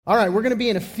All right, we're going to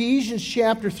be in Ephesians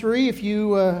chapter 3, if you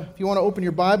want to open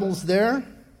your Bibles there.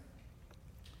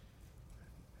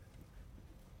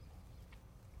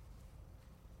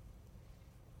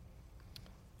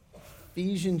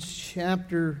 Ephesians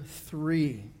chapter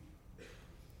 3.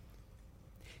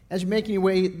 As you're making your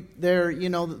way there, you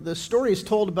know, the story is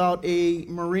told about a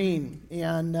Marine,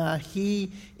 and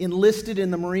he enlisted in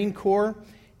the Marine Corps,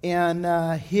 and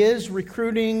his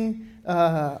recruiting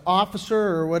officer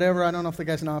or whatever, I don't know if the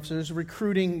guy's an officer, his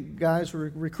recruiting guy's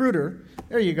recruiter,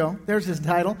 there you go, there's his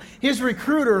title. His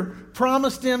recruiter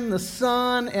promised him the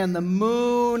sun and the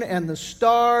moon and the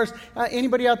stars.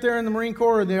 Anybody out there in the Marine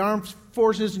Corps or the Armed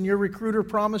Forces, and your recruiter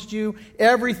promised you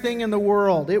everything in the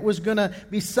world? It was going to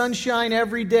be sunshine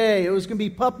every day. It was going to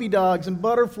be puppy dogs and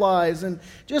butterflies and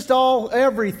just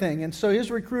everything. And so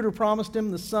his recruiter promised him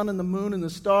the sun and the moon and the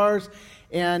stars.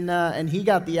 And he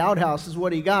got the outhouse is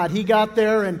what he got. He got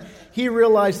there and he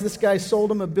realized this guy sold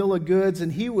him a bill of goods,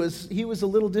 and he was a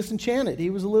little disenchanted. He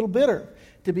was a little bitter,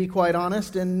 to be quite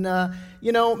honest. And,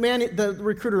 the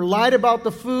recruiter lied about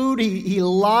the food. He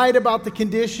lied about the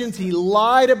conditions. He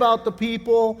lied about the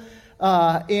people.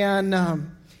 And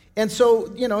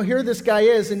so, here this guy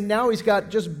is, and now he's got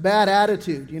just bad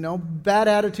attitude, bad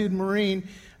attitude Marine.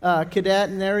 Cadet,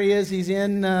 and there he is. He's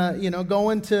in,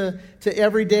 going to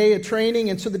every day of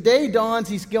training. And so the day dawns,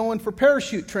 he's going for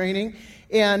parachute training.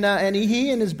 And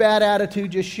he and his bad attitude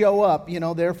just show up,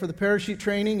 there for the parachute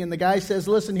training. And the guy says,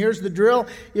 listen, here's the drill.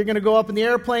 You're going to go up in the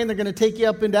airplane. They're going to take you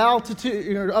up into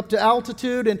altitude, up to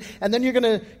altitude. And then you're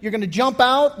going to jump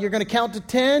out. You're going to count to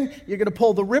 10. You're going to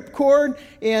pull the ripcord,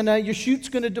 and your chute's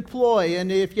going to deploy.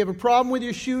 And if you have a problem with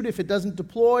your chute, if it doesn't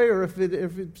deploy, or if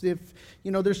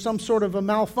there's some sort of a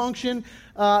malfunction,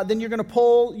 then you're going to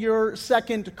pull your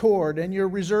second cord, and your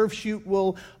reserve chute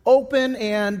will open,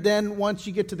 and then once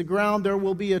you get to the ground, there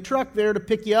will be a truck there to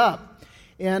pick you up.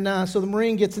 And so the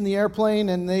Marine gets in the airplane,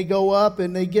 and they go up,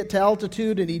 and they get to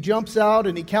altitude, and he jumps out,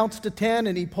 and he counts to 10,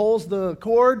 and he pulls the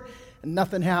cord, and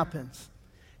nothing happens.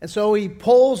 And so he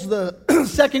pulls the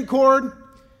second cord,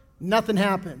 nothing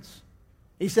happens.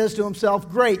 He says to himself,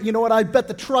 great, you know what, I bet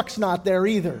the truck's not there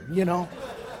either,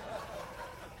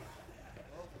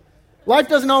 Life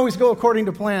doesn't always go according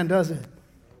to plan, does it?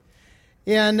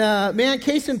 And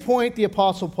case in point, the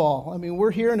Apostle Paul. I mean,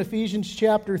 we're here in Ephesians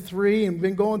chapter 3 and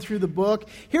been going through the book.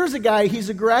 Here's a guy, he's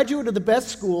a graduate of the best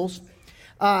schools.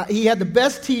 He had the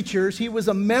best teachers. He was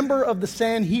a member of the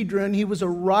Sanhedrin. He was a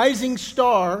rising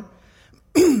star.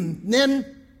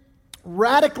 Then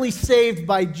radically saved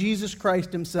by Jesus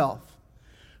Christ himself,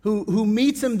 who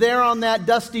meets him there on that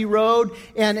dusty road,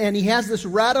 and he has this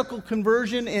radical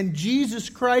conversion, and Jesus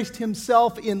Christ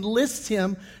himself enlists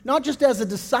him, not just as a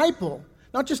disciple,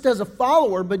 not just as a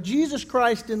follower, but Jesus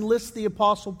Christ enlists the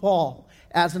Apostle Paul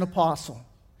as an apostle.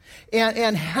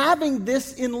 And having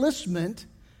this enlistment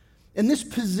and this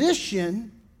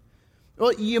position,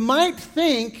 well, you might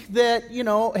think that,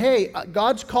 hey,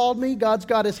 God's called me, God's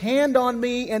got his hand on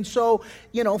me, and so,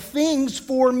 things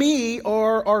for me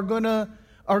are going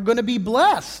to be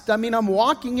blessed. I mean, I'm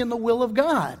walking in the will of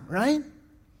God, right?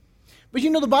 But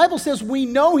the Bible says we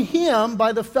know him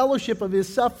by the fellowship of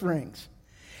his sufferings.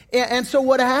 And so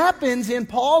what happens in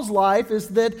Paul's life is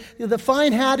that the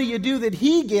fine how do you do that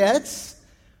he gets,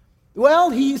 well,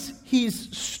 he's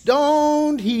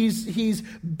stoned, he's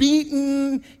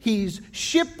beaten, he's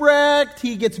shipwrecked,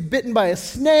 he gets bitten by a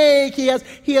snake, he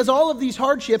has all of these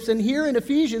hardships. And here in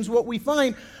Ephesians, what we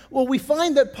find, we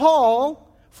find that Paul,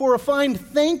 for a fine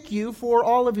thank you for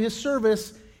all of his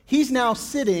service, he's now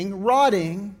sitting,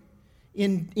 rotting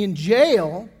in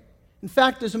jail. In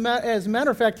fact, as a matter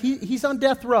of fact, he's on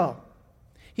death row.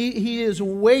 He is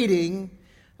awaiting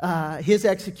his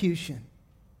execution.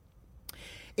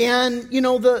 And,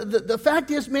 the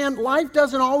fact is, man, life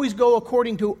doesn't always go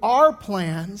according to our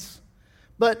plans.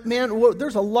 But, man,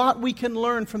 there's a lot we can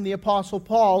learn from the Apostle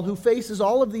Paul, who faces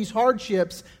all of these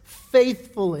hardships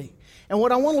faithfully. And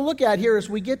what I want to look at here as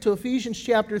we get to Ephesians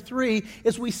chapter 3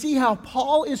 is we see how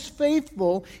Paul is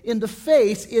faithful in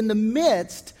the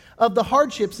midst of the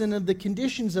hardships and of the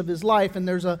conditions of his life. And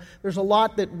there's a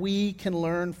lot that we can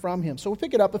learn from him. So we'll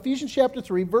pick it up. Ephesians chapter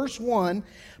 3, verse 1.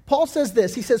 Paul says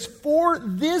this. He says, for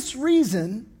this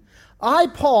reason, I,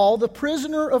 Paul, the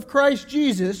prisoner of Christ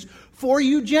Jesus, for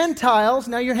you Gentiles.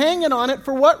 Now you're hanging on it.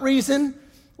 For what reason?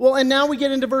 Well, and now we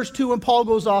get into verse 2, and Paul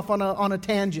goes off on a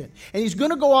tangent. And he's going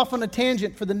to go off on a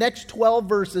tangent for the next 12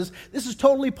 verses. This is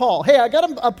totally Paul. Hey, I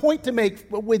got a point to make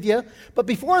with you, but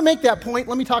before I make that point,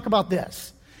 let me talk about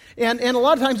this. And a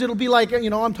lot of times it'll be like,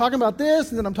 I'm talking about this,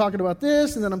 and then I'm talking about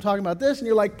this, and then I'm talking about this, and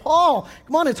you're like, Paul,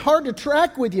 come on, it's hard to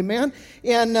track with you, man.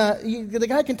 And the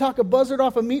guy can talk a buzzard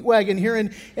off a meat wagon here.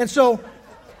 And so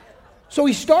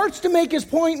he starts to make his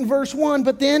point in verse 1,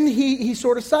 but then he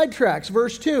sort of sidetracks.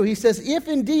 Verse 2, he says, if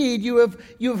indeed you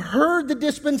have heard the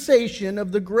dispensation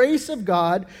of the grace of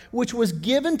God, which was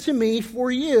given to me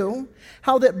for you,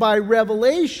 how that by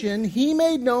revelation he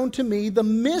made known to me the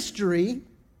mystery,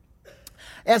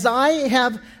 as I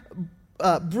have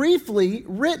briefly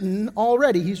written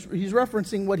already. He's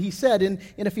referencing what he said in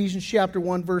Ephesians chapter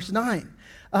 1, verse 9.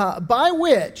 By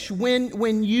which,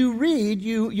 when you read,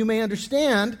 you may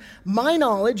understand my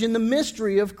knowledge in the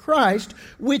mystery of Christ,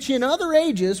 which in other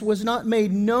ages was not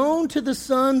made known to the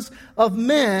sons of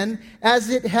men,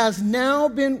 as it has now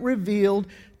been revealed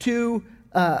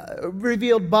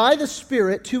by the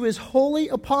Spirit to his holy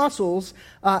apostles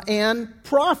and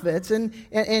prophets. And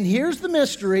here's the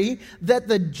mystery, that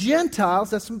the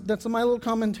Gentiles, that's my little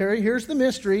commentary, here's the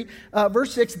mystery,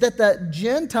 verse 6, that the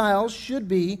Gentiles should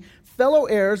be fellow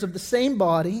heirs of the same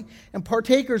body and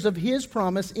partakers of his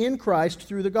promise in Christ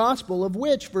through the gospel, of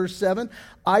which, verse 7,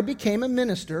 I became a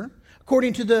minister,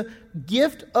 according to the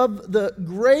gift of the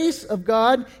grace of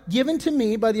God given to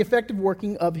me by the effective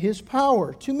working of his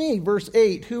power. To me, verse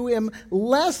 8, who am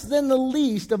less than the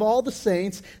least of all the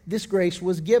saints, this grace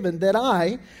was given, that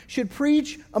I should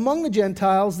preach among the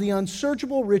Gentiles the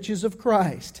unsearchable riches of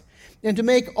Christ, and to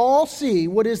make all see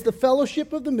what is the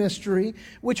fellowship of the mystery,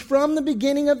 which from the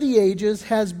beginning of the ages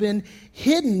has been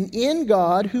hidden in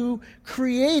God, who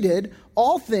created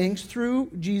all things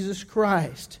through Jesus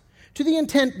Christ, to the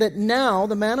intent that now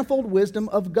the manifold wisdom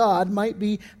of God might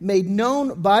be made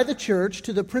known by the church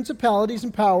to the principalities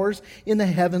and powers in the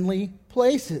heavenly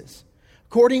places,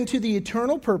 according to the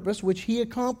eternal purpose which he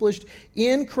accomplished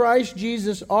in Christ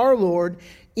Jesus our Lord,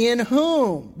 in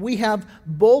whom we have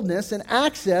boldness and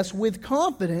access with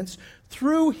confidence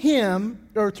through him,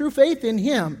 or through faith in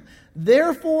him.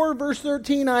 Therefore, verse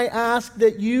 13, I ask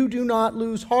that you do not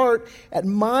lose heart at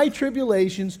my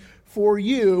tribulations for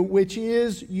you, which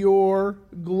is your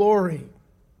glory.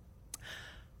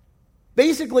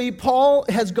 Basically, Paul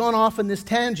has gone off on this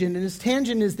tangent, and his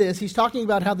tangent is this. He's talking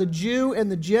about how the Jew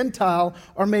and the Gentile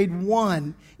are made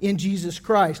one in Jesus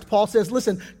Christ. Paul says,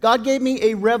 listen, God gave me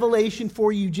a revelation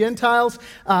for you Gentiles,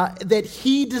 that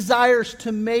he desires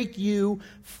to make you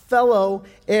fellow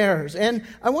heirs. And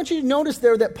I want you to notice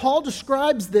there that Paul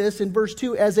describes this in verse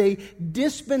 2 as a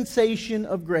dispensation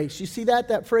of grace. You see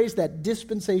that phrase, that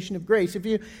dispensation of grace. If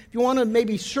you want to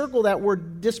maybe circle that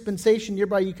word dispensation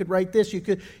nearby, you could write this. You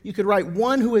could write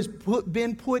one who has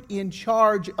been put in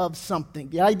charge of something.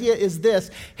 The idea is this: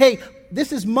 hey,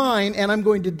 this is mine, and I'm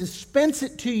going to dispense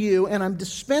it to you, and I'm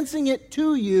dispensing it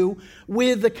to you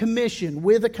with a commission,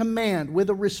 with a command, with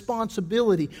a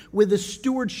responsibility, with a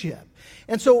stewardship.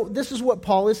 And so this is what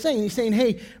Paul is saying. He's saying,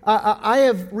 hey, I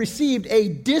have received a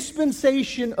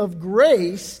dispensation of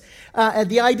grace. And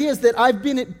the idea is that I've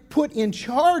been put in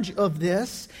charge of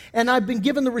this, and I've been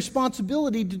given the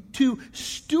responsibility to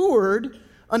steward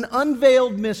an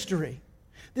unveiled mystery.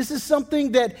 This is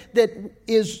something that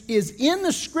is in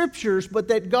the Scriptures, but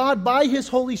that God, by his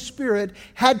Holy Spirit,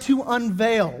 had to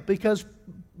unveil, because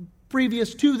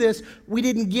previous to this, we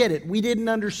didn't get it. We didn't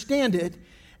understand it.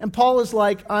 And Paul is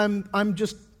like, I'm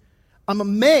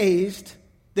amazed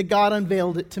that God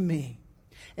unveiled it to me.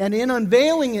 And in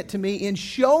unveiling it to me, in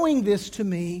showing this to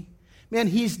me, man,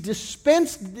 he's given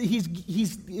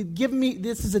me,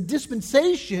 this is a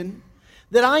dispensation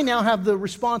that I now have the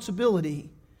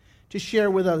responsibility to share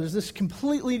with others. This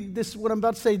is what I'm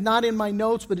about to say, not in my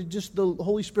notes, but the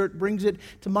Holy Spirit brings it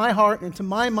to my heart and to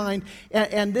my mind.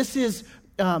 And this is,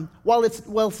 while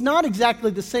it's not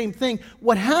exactly the same thing,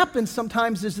 what happens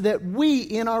sometimes is that we,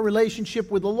 in our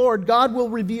relationship with the Lord, God will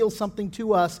reveal something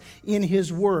to us in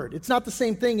his word. It's not the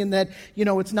same thing in that,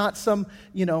 it's not some,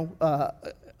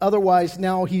 otherwise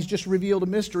now he's just revealed a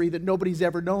mystery that nobody's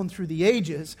ever known through the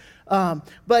ages.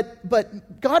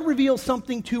 But God reveals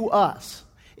something to us.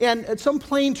 And some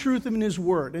plain truth in his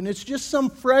word. And it's just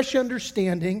some fresh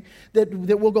understanding that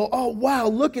we'll go, oh, wow,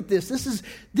 look at this.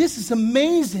 This is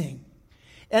amazing.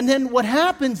 And then what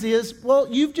happens is, well,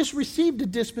 you've just received a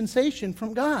dispensation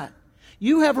from God.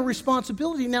 You have a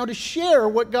responsibility now to share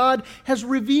what God has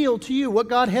revealed to you, what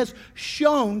God has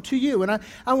shown to you. And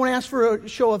I want to ask for a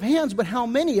show of hands, but how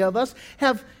many of us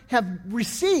have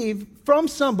received from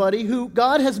somebody who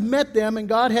God has met them and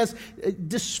God has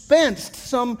dispensed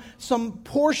some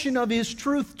portion of his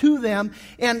truth to them,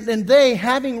 and they,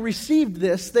 having received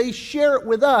this, they share it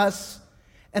with us,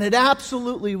 and it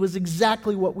absolutely was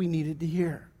exactly what we needed to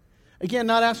hear. Again,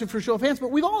 not asking for a show of hands,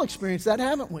 but we've all experienced that,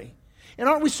 haven't we? And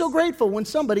aren't we so grateful when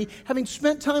somebody, having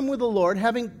spent time with the Lord,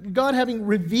 God having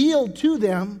revealed to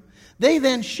them, they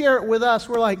then share it with us.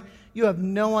 We're like, you have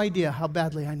no idea how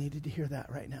badly I needed to hear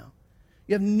that right now.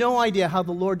 You have no idea how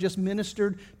the Lord just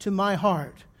ministered to my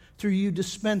heart through you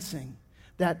dispensing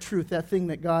that truth, that thing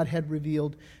that God had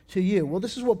revealed to you. Well,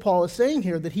 this is what Paul is saying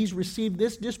here, that he's received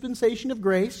this dispensation of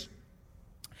grace,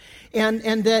 and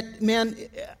that, man,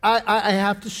 I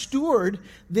have to steward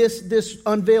this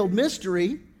unveiled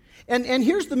mystery. And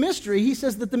here's the mystery. He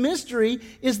says that the mystery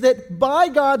is that by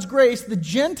God's grace, the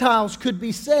Gentiles could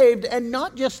be saved, and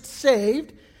not just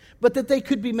saved, but that they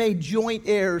could be made joint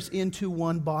heirs into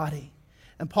one body.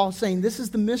 And Paul's saying, this is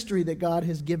the mystery that God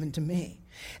has given to me.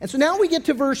 And so now we get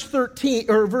to verse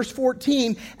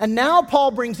 14, and now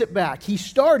Paul brings it back. He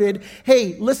started,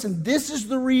 hey, listen, this is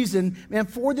the reason, man,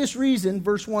 for this reason,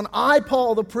 verse 1, I,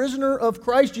 Paul, the prisoner of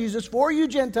Christ Jesus, for you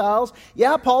Gentiles.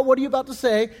 Yeah, Paul, what are you about to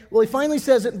say? Well, he finally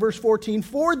says it in verse 14,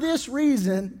 for this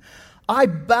reason, I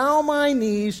bow my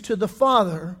knees to the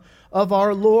Father of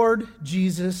our Lord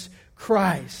Jesus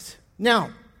Christ.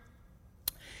 Now,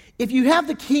 if you have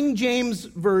the King James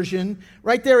Version,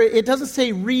 right there, it doesn't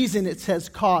say reason, it says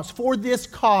cause, for this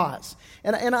cause.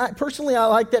 And I personally, I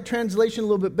like that translation a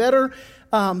little bit better.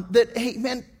 That, hey,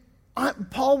 man,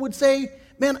 Paul would say,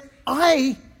 man,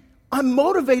 I'm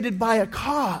motivated by a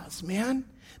cause, man.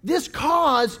 This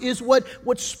cause is what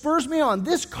spurs me on.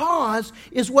 This cause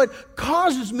is what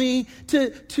causes me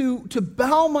to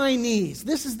bow my knees.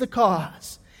 This is the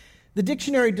cause. The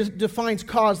dictionary defines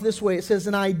cause this way. It says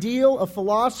an ideal, a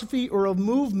philosophy, or a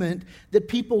movement that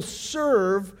people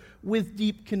serve with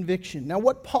deep conviction. Now,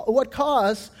 what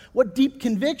deep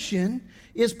conviction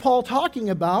is Paul talking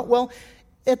about? Well,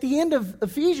 at the end of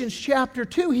Ephesians chapter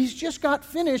 2, he's just got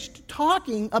finished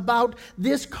talking about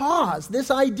this cause, this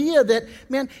idea that,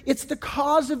 man, it's the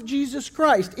cause of Jesus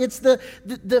Christ. It's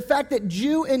the fact that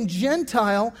Jew and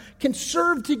Gentile can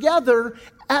serve together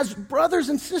as brothers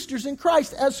and sisters in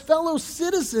Christ, as fellow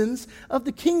citizens of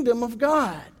the kingdom of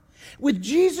God. With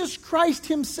Jesus Christ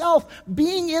himself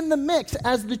being in the mix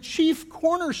as the chief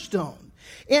cornerstone.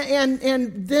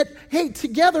 And that, hey,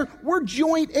 together, we're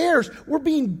joint heirs. We're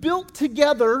being built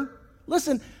together.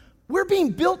 Listen, we're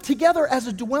being built together as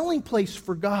a dwelling place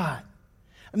for God.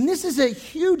 And this is a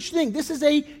huge thing. This is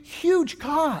a huge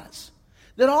cause.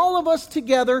 That all of us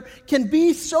together can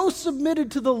be so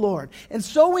submitted to the Lord and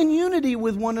so in unity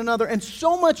with one another and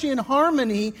so much in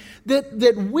harmony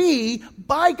that we,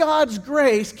 by God's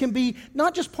grace, can be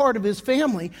not just part of his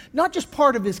family, not just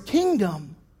part of his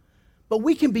kingdom, but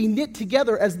we can be knit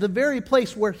together as the very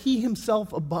place where he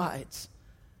himself abides.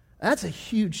 That's a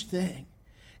huge thing.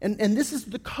 And this is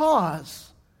the cause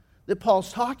that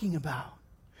Paul's talking about.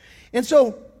 And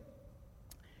so,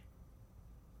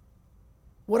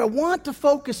 what I want to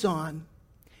focus on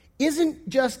isn't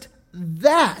just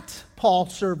that Paul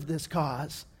served this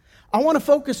cause. I want to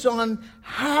focus on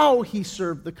how he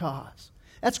served the cause.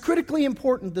 That's critically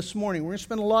important this morning. We're going to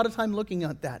spend a lot of time looking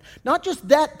at that. Not just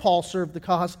that Paul served the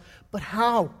cause, but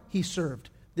how he served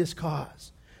this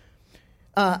cause.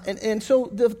 And so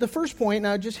the first point, and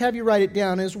I'll just have you write it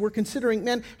down, is we're considering,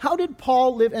 man, how did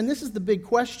Paul live? And this is the big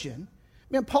question.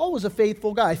 Man, Paul was a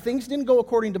faithful guy. Things didn't go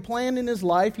according to plan in his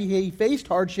life. He faced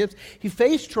hardships. He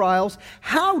faced trials.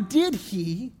 How did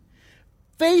he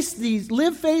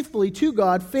live faithfully to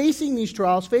God, facing these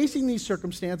trials, facing these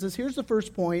circumstances? Here's the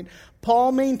first point.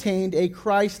 Paul maintained a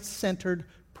Christ-centered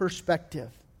perspective.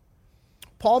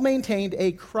 Paul maintained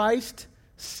a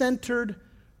Christ-centered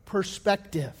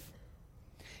perspective.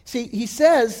 See, he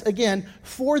says, again,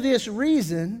 for this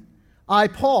reason, I,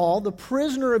 Paul, the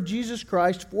prisoner of Jesus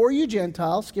Christ, for you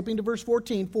Gentiles, skipping to verse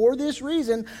 14, for this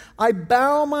reason, I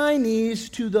bow my knees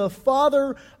to the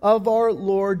Father of our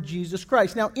Lord Jesus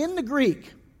Christ. Now, in the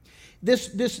Greek, this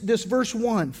verse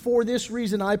 1, for this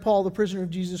reason, I, Paul, the prisoner of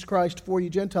Jesus Christ, for you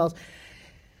Gentiles,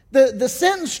 the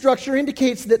sentence structure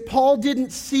indicates that Paul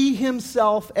didn't see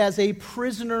himself as a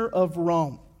prisoner of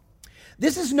Rome.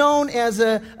 This is known as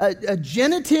a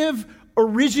genitive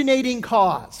originating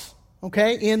cause.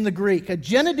 Okay, in the Greek, a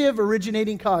genitive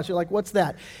originating cause. You're like, what's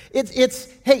that?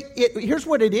 Here's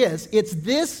what it is. It's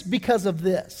this because of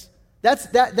this.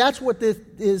 That's what this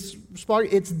is.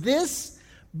 It's this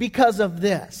because of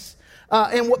this.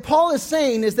 And what Paul is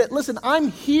saying is that, listen, I'm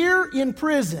here in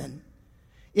prison.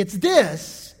 It's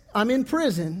this. I'm in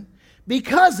prison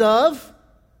because of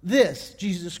this,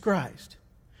 Jesus Christ.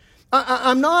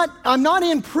 I'm not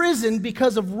in prison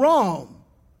because of Rome.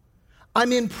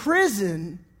 I'm in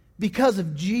prison because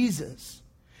of Jesus.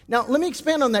 Now, let me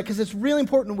expand on that because it's really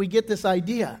important we get this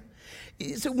idea.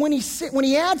 so when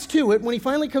he adds to it, when he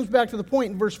finally comes back to the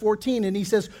point in verse 14, and he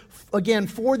says, again,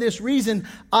 for this reason,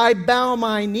 I bow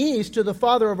my knees to the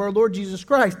Father of our Lord Jesus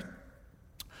Christ.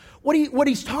 What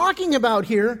he's talking about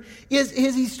here is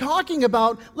he's talking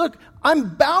about, look,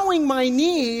 I'm bowing my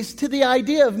knees to the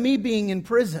idea of me being in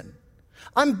prison.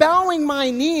 I'm bowing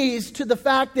my knees to the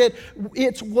fact that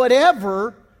it's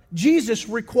whatever Jesus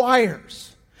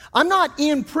requires. I'm not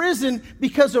in prison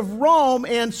because of Rome,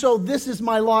 and so this is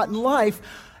my lot in life.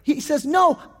 He says,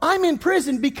 no, I'm in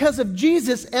prison because of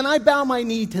Jesus, and I bow my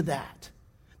knee to that.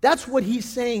 That's what he's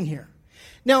saying here.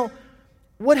 Now,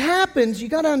 what happens, you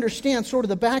got to understand sort of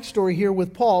the backstory here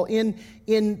with Paul.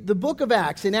 In the book of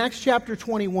Acts, in Acts chapter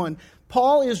 21,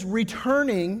 Paul is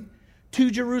returning to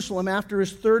Jerusalem after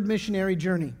his third missionary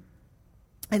journey.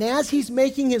 And as he's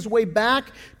making his way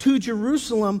back to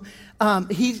Jerusalem,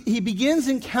 he begins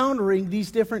encountering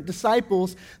these different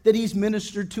disciples that he's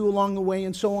ministered to along the way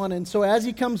and so on. And so as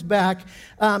he comes back,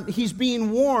 he's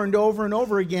being warned over and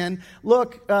over again,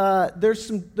 look, there's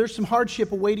some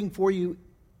hardship awaiting for you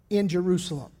in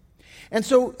Jerusalem. And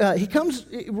so he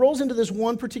rolls into this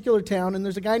one particular town, and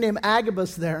there's a guy named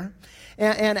Agabus there.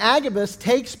 And Agabus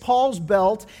takes Paul's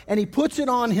belt, and he puts it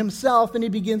on himself, and he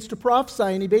begins to prophesy.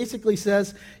 And he basically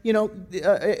says,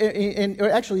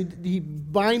 actually he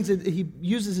binds it, he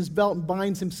uses his belt and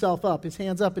binds himself up, his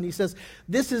hands up, and he says,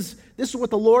 this is what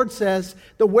the Lord says,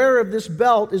 the wearer of this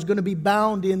belt is going to be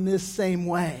bound in this same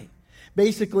way.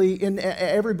 Basically,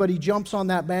 everybody jumps on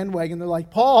that bandwagon. They're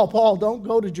like, Paul, don't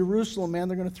go to Jerusalem, man.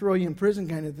 They're going to throw you in prison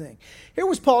kind of thing. Here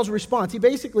was Paul's response. He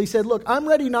basically said, look, I'm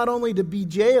ready not only to be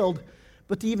jailed,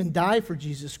 but to even die for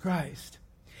Jesus Christ.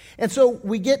 And so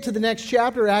we get to the next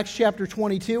chapter, Acts chapter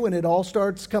 22, and it all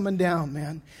starts coming down,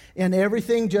 man. And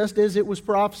everything, just as it was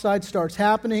prophesied, starts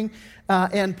happening.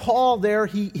 And Paul there,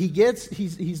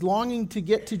 he's longing to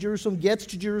get to Jerusalem, gets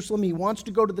to Jerusalem. He wants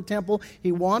to go to the temple.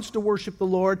 He wants to worship the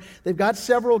Lord. They've got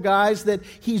several guys that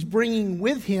he's bringing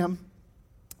with him.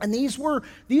 And these were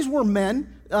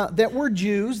men that were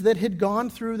Jews that had gone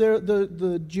through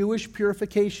the Jewish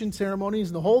purification ceremonies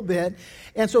and the whole bit.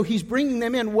 And so he's bringing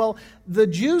them in. Well, the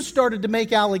Jews started to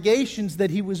make allegations that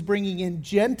he was bringing in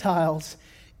Gentiles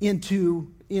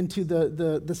into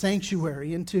the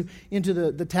sanctuary, into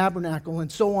the tabernacle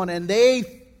and so on. And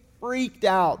they freaked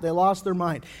out. They lost their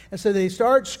mind. And so they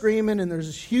start screaming, and there's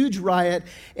this huge riot.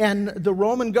 And the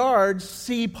Roman guards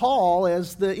see Paul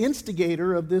as the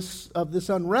instigator of this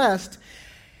unrest.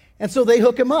 And so they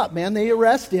hook him up, man. They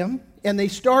arrest him, and they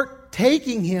start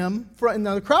taking him. And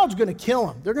now the crowd's going to kill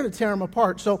him. They're going to tear him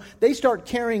apart. So they start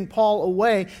carrying Paul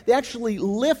away. They actually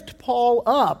lift Paul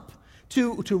up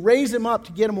to raise him up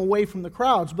to get him away from the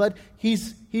crowds, but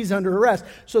he's under arrest.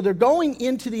 So they're going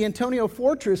into the Antonia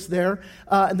fortress there,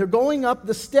 and they're going up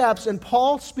the steps, and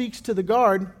Paul speaks to the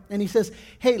guard, and he says,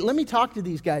 hey, let me talk to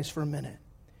these guys for a minute.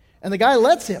 And the guy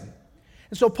lets him.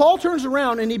 And so Paul turns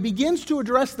around, and he begins to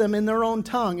address them in their own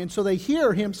tongue, and so they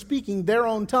hear him speaking their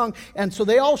own tongue, and so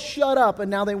they all shut up, and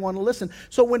now they want to listen.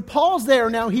 So when Paul's there,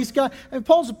 now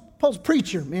Paul's a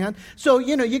preacher, man. So,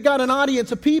 you got an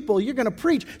audience of people. You're going to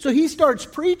preach. So he starts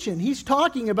preaching. He's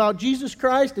talking about Jesus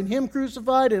Christ and him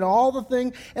crucified and all the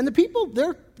thing. And the people,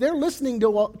 they're listening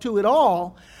to it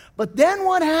all. But then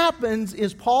what happens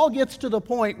is Paul gets to the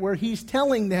point where he's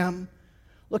telling them,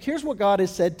 look, here's what God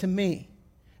has said to me.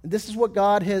 And this is what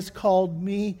God has called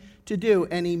me to do.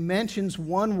 And he mentions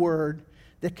one word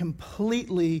that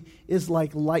completely is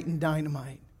like light and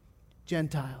dynamite.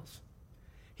 Gentiles.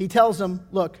 He tells them,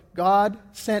 look, God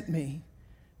sent me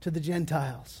to the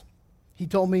Gentiles. He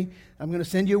told me, I'm going to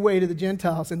send you away to the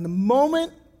Gentiles. And the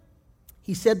moment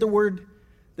he said the word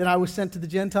that I was sent to the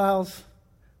Gentiles,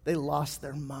 they lost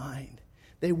their mind.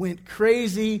 They went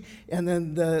crazy, and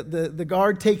then the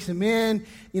guard takes him in.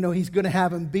 He's going to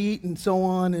have him beat and so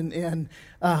on.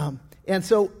 And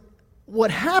so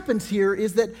what happens here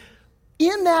is that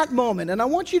in that moment, and I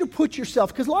want you to put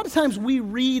yourself, because a lot of times we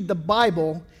read the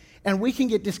Bible and we can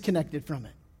get disconnected from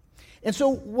it. And so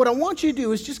what I want you to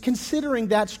do is just considering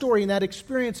that story and that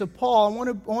experience of Paul,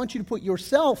 I want you to put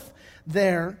yourself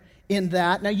there in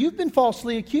that. Now, you've been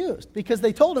falsely accused because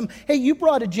they told him, hey, you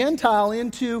brought a Gentile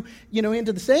into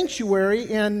the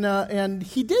sanctuary, and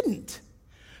he didn't.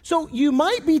 So you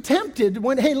might be tempted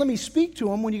hey, let me speak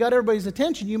to him. When you got everybody's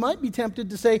attention, you might be tempted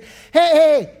to say,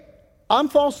 hey, I'm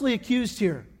falsely accused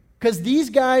here. Because these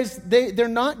guys, they're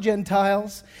not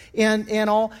Gentiles and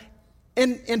all.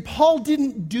 And Paul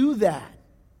didn't do that.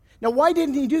 Now, why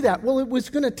didn't he do that? Well, it was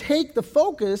going to take the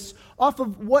focus off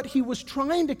of what he was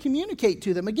trying to communicate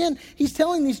to them. Again, he's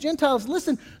telling these Gentiles,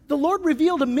 listen, the Lord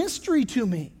revealed a mystery to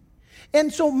me.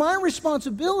 And so my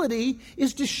responsibility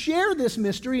is to share this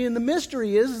mystery, and the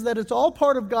mystery is that it's all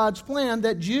part of God's plan,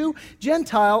 that Jew,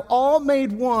 Gentile, all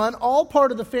made one, all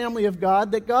part of the family of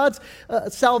God, that God's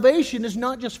salvation is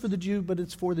not just for the Jew, but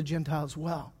it's for the Gentile as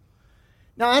well.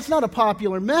 Now, that's not a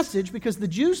popular message, because the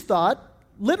Jews thought,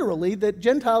 literally, that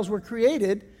Gentiles were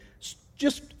created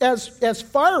just as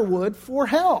firewood for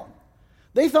hell.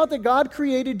 They thought that God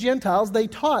created Gentiles. They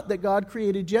taught that God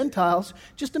created Gentiles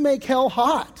just to make hell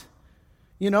hot,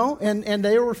 and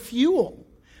they were fuel.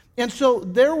 And so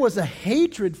there was a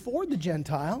hatred for the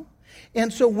Gentile.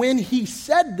 And so when he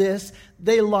said this,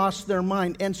 they lost their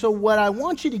mind. And so what I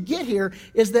want you to get here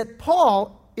is that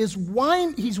Paul he's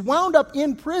wound up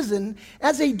in prison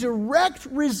as a direct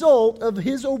result of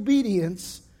his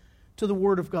obedience to the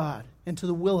Word of God and to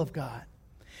the will of God.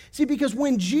 See, because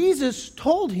when Jesus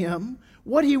told him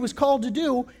what he was called to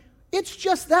do, it's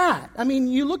just that. I mean,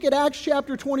 you look at Acts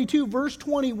chapter 22, verse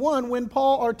 21, when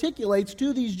Paul articulates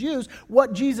to these Jews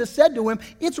what Jesus said to him.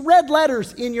 It's red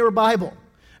letters in your Bible.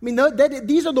 I mean,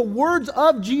 these are the words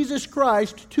of Jesus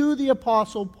Christ to the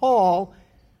Apostle Paul.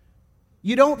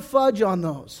 You don't fudge on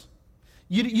those.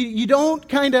 You don't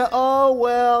kind of,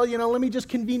 let me just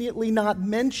conveniently not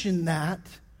mention that.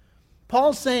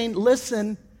 Paul's saying,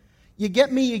 listen, you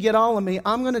get me, you get all of me.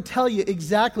 I'm going to tell you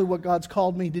exactly what God's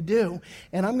called me to do,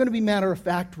 and I'm going to be matter of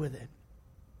fact with it.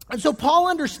 And so Paul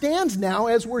understands now,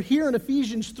 as we're here in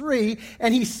Ephesians 3,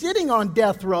 and he's sitting on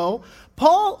death row,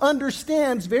 Paul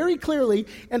understands very clearly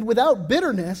and without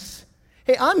bitterness,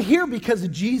 hey, I'm here because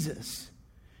of Jesus.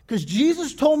 Because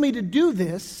Jesus told me to do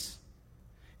this,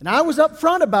 and I was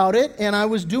upfront about it, and I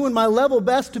was doing my level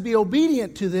best to be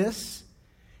obedient to this.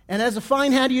 And as a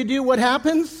fine, how do you do? What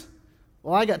happens?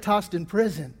 Well, I got tossed in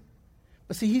prison.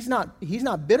 But see, he's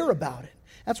not bitter about it.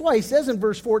 That's why he says in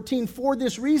verse 14, for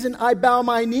this reason I bow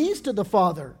my knees to the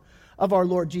Father of our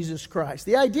Lord Jesus Christ.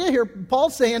 The idea here,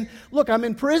 Paul's saying, look, I'm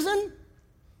in prison,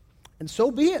 and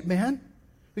so be it, man.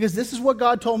 Because this is what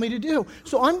God told me to do.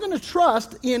 So I'm going to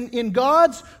trust in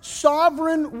God's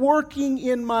sovereign working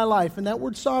in my life. And that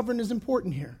word sovereign is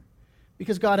important here,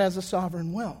 because God has a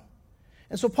sovereign will.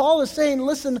 And so Paul is saying,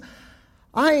 listen,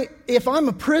 if I'm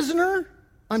a prisoner,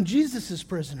 I'm Jesus'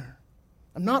 prisoner.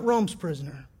 I'm not Rome's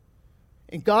prisoner.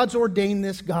 And God's ordained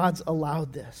this. God's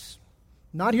allowed this.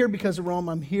 I'm not here because of Rome.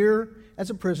 I'm here as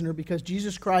a prisoner because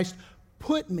Jesus Christ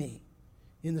put me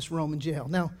in this Roman jail.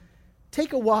 Now,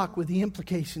 take a walk with the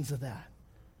implications of that.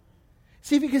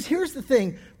 See, because here's the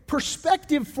thing.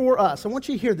 Perspective for us. I want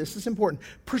you to hear this. This is important.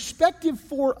 Perspective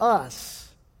for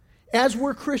us as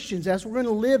we're Christians, as we're going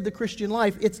to live the Christian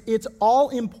life, it's all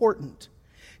important.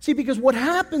 See, because what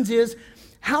happens is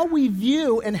how we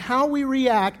view and how we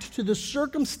react to the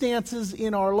circumstances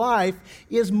in our life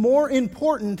is more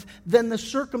important than the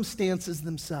circumstances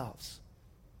themselves.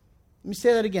 Let me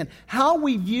say that again. How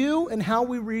we view and how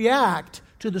we react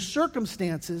to the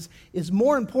circumstances is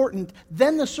more important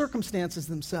than the circumstances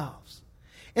themselves.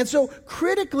 And so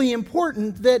critically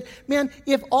important that, man,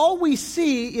 if all we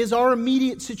see is our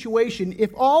immediate situation,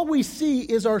 if all we see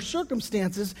is our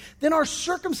circumstances, then our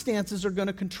circumstances are going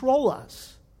to control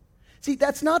us. See,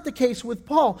 that's not the case with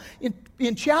Paul.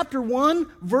 In chapter 1,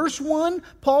 verse 1,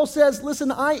 Paul says,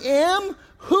 listen, I am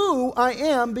who I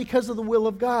am because of the will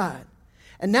of God.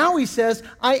 And now he says,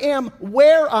 I am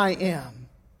where I am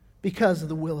because of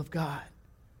the will of God.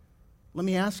 Let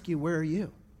me ask you, where are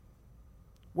you?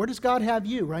 Where does God have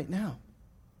you right now?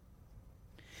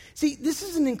 See, this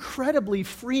is an incredibly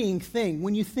freeing thing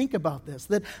when you think about this,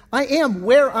 that I am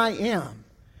where I am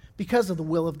because of the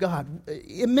will of God.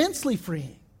 Immensely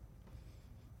freeing.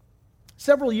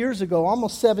 Several years ago,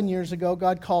 almost 7 years ago,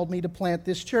 God called me to plant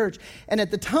this church. And at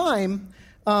the time,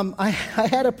 I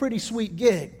had a pretty sweet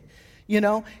gig,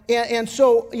 And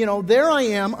so, there I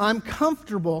am. I'm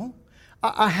comfortable.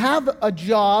 I have a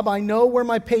job. I know where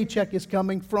my paycheck is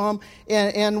coming from.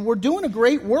 And we're doing a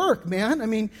great work, man. I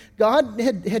mean, God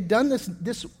had done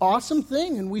this awesome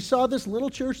thing. And we saw this little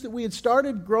church that we had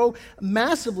started grow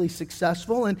massively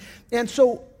successful.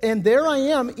 And there I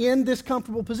am in this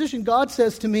comfortable position. God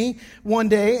says to me one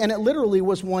day, and it literally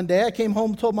was one day, I came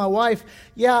home and told my wife,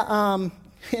 yeah,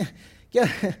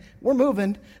 we're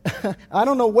moving. I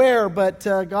don't know where, but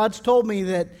God's told me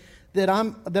that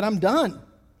I'm done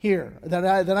here,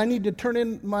 that I need to turn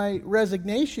in my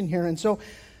resignation here. And so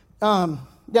now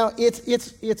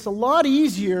it's a lot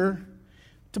easier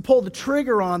to pull the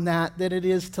trigger on that than it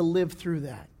is to live through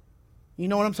that. You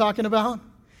know what I'm talking about?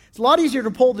 It's a lot easier to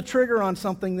pull the trigger on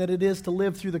something than it is to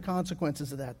live through the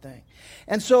consequences of that thing.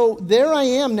 And so there I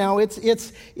am now.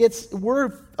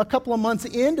 We're a couple of months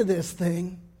into this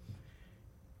thing.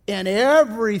 And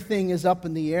everything is up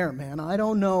in the air, man. I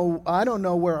don't know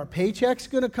where our paycheck's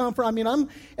going to come from. I mean, I'm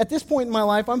at this point in my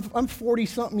life, I'm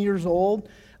 40-something years old,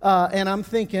 and I'm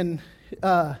thinking,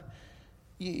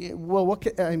 well,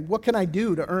 what can I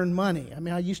do to earn money? I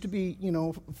mean, I used to be,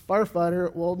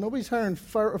 firefighter. Well, nobody's hiring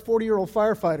 40-year-old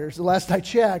firefighters. The last I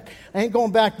checked, I ain't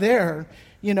going back there.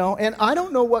 And I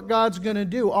don't know what God's going to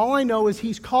do. All I know is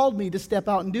He's called me to step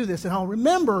out and do this. And I'll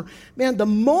remember, man, the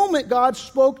moment God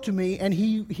spoke to me and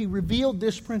He revealed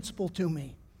this principle to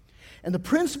me. And the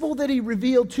principle that He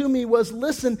revealed to me was,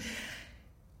 listen,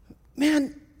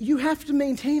 man, you have to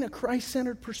maintain a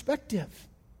Christ-centered perspective.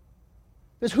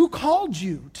 Because who called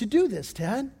you to do this,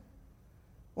 Ted?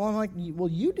 Well, I'm like, well,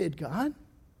 you did, God.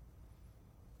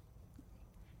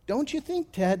 Don't you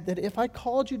think, Ted, that if I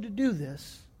called you to do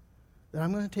this, that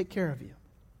I'm going to take care of you?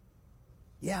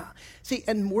 Yeah. See,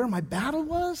 and where my battle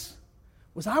was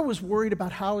I was worried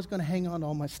about how I was going to hang on to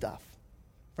all my stuff,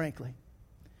 frankly.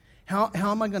 How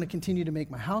am I going to continue to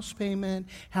make my house payment?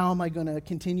 How am I going to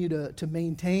continue to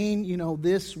maintain,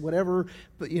 this, whatever,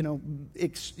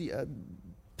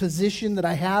 position that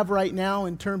I have right now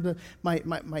in terms of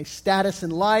my status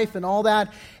in life and all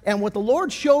that. And what the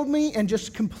Lord showed me and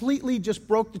just completely just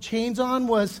broke the chains on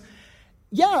was,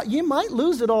 yeah, you might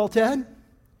lose it all, Ted.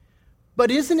 But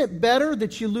isn't it better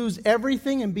that you lose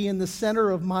everything and be in the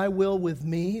center of my will with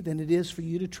me than it is for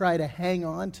you to try to hang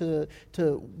on to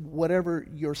whatever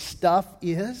your stuff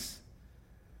is?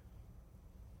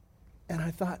 And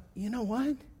I thought, you know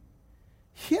what?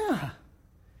 Yeah,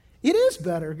 it is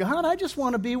better, God. I just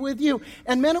want to be with you.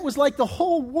 And man, it was like the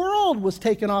whole world was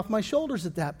taken off my shoulders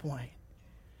at that point.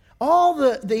 All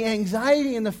the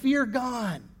anxiety and the fear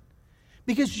gone.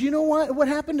 Because you know what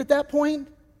happened at that point?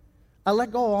 I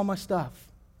let go of all my stuff.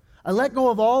 I let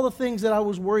go of all the things that I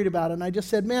was worried about. And I just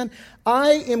said, man,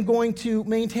 I am going to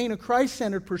maintain a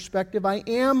Christ-centered perspective. I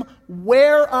am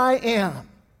where I am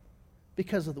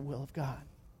because of the will of God.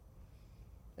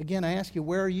 Again, I ask you,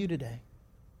 where are you today?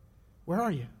 Where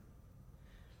are you?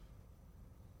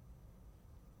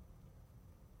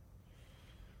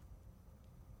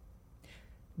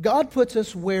 God puts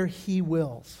us where He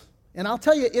wills. And I'll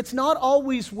tell you, it's not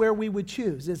always where we would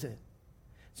choose, is it?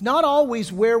 It's not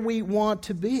always where we want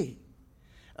to be.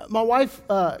 My wife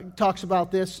talks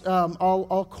about this.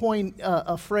 I'll coin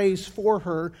a phrase for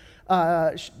her.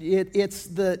 It's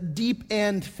the deep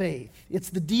end faith. It's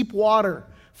the deep water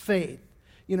faith.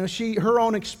 Her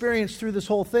own experience through this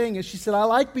whole thing is she said, I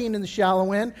like being in the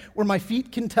shallow end where my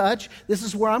feet can touch. This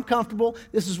is where I'm comfortable.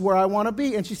 This is where I want to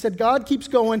be. And she said, God keeps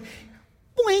going,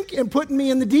 blink, and putting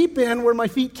me in the deep end where my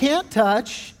feet can't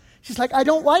touch. She's like, I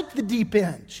don't like the deep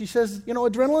end. She says,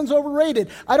 adrenaline's overrated.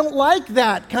 I don't like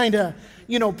that kind of,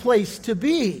 place to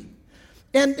be.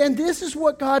 And this is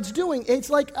what God's doing. It's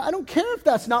like, I don't care if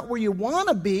that's not where you want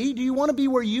to be. Do you want to be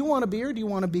where you want to be, or do you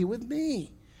want to be with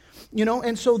me?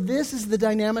 And so this is the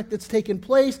dynamic that's taken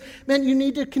place. Man, you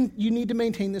need to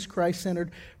maintain this Christ-centered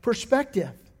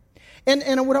perspective.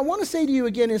 And what I want to say to you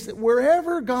again is that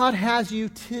wherever God has you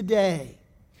today,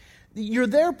 you're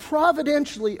there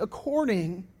providentially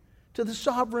according to the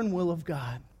sovereign will of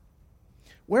God.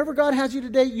 Wherever God has you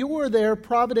today, you are there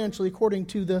providentially according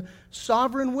to the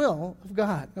sovereign will of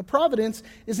God. Now, providence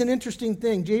is an interesting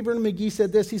thing. J. Vernon McGee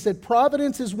said this. He said,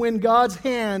 providence is when God's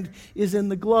hand is in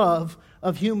the glove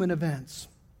of human events.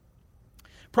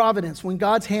 Providence, when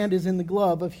God's hand is in the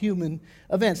glove of human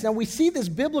events. Now, we see this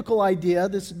biblical idea,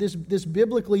 this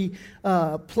biblically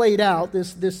played out,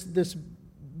 this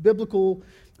biblical,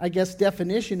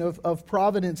 definition of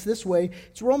providence this way.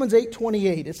 It's Romans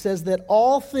 8:28. It says that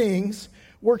all things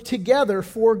work together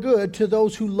for good to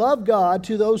those who love God,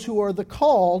 to those who are the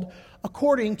called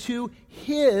according to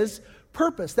His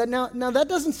purpose. Now that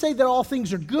doesn't say that all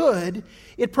things are good.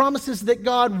 It promises that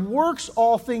God works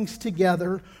all things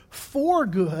together for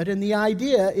good, and the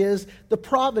idea is the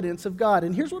providence of God.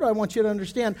 And here's what I want you to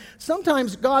understand.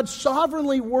 Sometimes God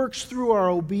sovereignly works through our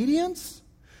obedience.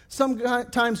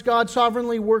 Sometimes God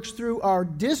sovereignly works through our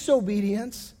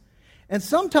disobedience. And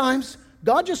sometimes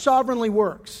God just sovereignly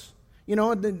works.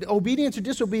 The obedience or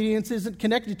disobedience isn't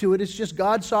connected to it. It's just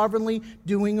God sovereignly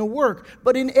doing a work.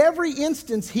 But in every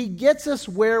instance, He gets us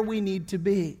where we need to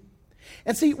be.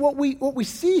 And see, what we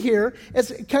see here,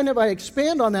 as I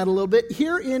expand on that a little bit,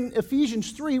 here in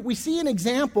Ephesians 3, we see an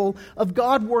example of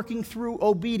God working through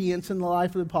obedience in the life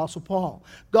of the Apostle Paul.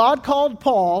 God called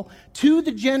Paul to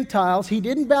the Gentiles. He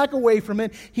didn't back away from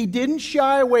it. He didn't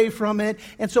shy away from it.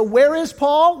 And so where is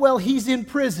Paul? Well, he's in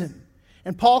prison.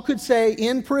 And Paul could say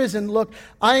in prison, look,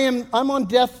 I'm on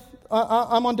death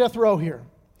row here.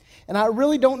 And I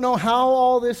really don't know how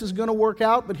all this is going to work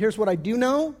out, but here's what I do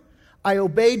know. I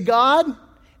obeyed God,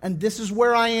 and this is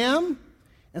where I am.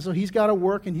 And so he's got to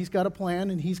work, and he's got a plan,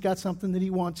 and he's got something that he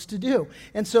wants to do.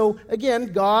 And so,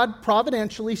 again, God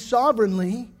providentially,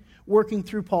 sovereignly working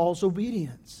through Paul's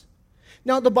obedience.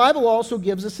 Now, the Bible also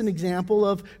gives us an example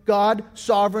of God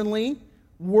sovereignly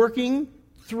working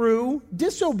through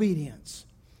disobedience.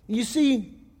 You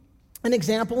see an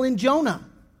example in Jonah.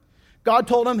 God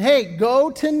told him, hey, go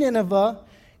to Nineveh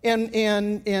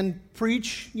and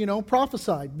preach,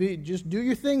 prophesy. Just do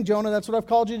your thing, Jonah. That's what I've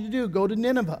called you to do. Go to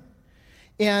Nineveh.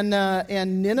 And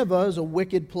Nineveh is a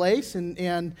wicked place,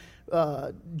 and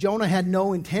Jonah had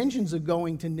no intentions of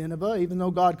going to Nineveh, even though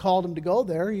God called him to go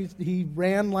there. He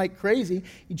ran like crazy.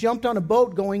 He jumped on a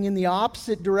boat going in the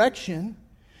opposite direction,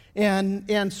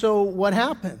 and so what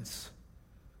happens?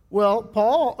 Well,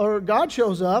 God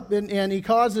shows up, and he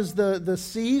causes the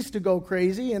seas to go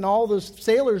crazy, and all the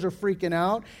sailors are freaking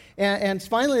out. And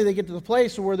finally they get to the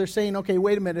place where they're saying, okay,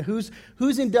 wait a minute, who's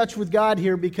in Dutch with God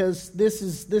here, because this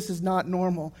is not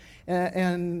normal.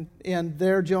 And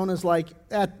there Jonah's like,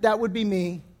 that would be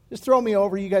me. Just throw me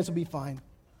over, you guys will be fine.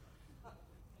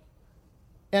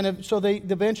 And so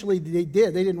eventually they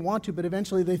did. They didn't want to, but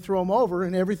eventually they throw him over,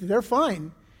 and everything, they're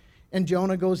fine. And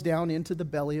Jonah goes down into the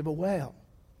belly of a whale.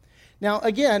 Now,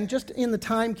 again, just in the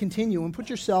time continuum, put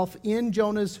yourself in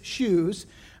Jonah's shoes.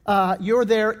 You're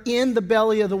there in the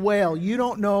belly of the whale. You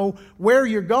don't know where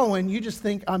you're going. You just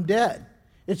think, I'm dead.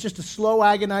 It's just a slow,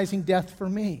 agonizing death for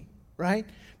me, right?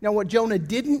 Now, what Jonah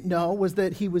didn't know was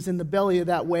that he was in the belly of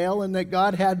that whale, and that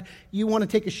God had, you want to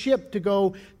take a ship to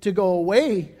go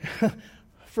away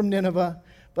from Nineveh,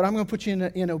 but I'm going to put you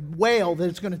in a whale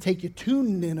that's going to take you to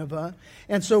Nineveh.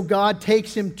 And so God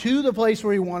takes him to the place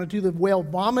where he wanted to. The whale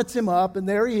vomits him up, and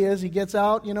there he is. He gets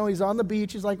out, he's on the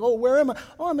beach. He's like, oh, where am I?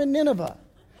 Oh, I'm in Nineveh,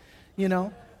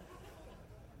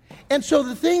 And so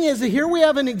the thing is that here we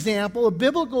have an example, a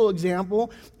biblical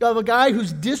example, of a guy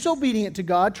who's disobedient to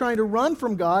God, trying to run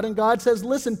from God, and God says,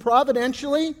 listen,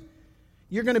 providentially,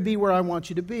 you're going to be where I want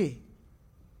you to be.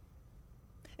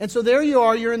 And so there you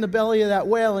are, you're in the belly of that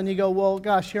whale, and you go, well,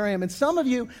 gosh, here I am. And some of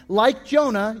you, like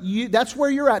Jonah, that's where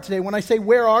you're at today. When I say,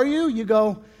 where are you? You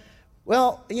go,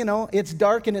 well, it's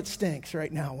dark and it stinks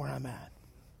right now where I'm at.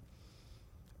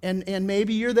 And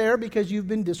maybe you're there because you've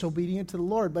been disobedient to the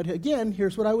Lord. But again,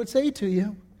 here's what I would say to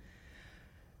you.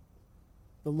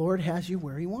 The Lord has you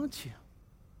where he wants you.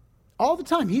 All the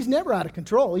time. He's never out of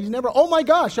control. He's never, oh my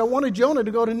gosh, I wanted Jonah to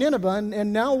go to Nineveh,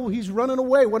 and now he's running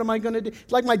away. What am I going to do?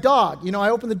 It's like my dog. I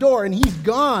open the door and he's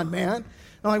gone, man.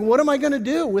 I'm like, what am I going to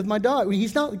do with my dog?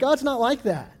 God's not like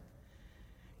that.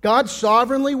 God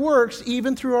sovereignly works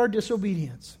even through our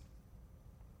disobedience.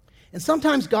 And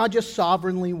sometimes God just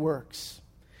sovereignly works.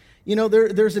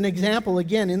 There's an example,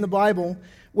 again, in the Bible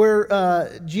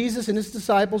where Jesus and his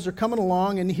disciples are coming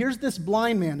along, and here's this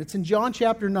blind man. It's in John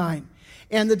chapter 9.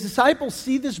 And the disciples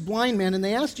see this blind man, and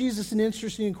they ask Jesus an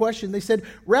interesting question. They said,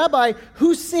 Rabbi,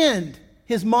 who sinned,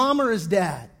 his mom or his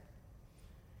dad?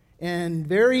 And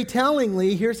very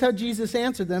tellingly, here's how Jesus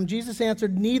answered them. Jesus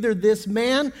answered, neither this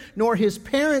man nor his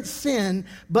parents sinned,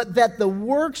 but that the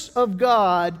works of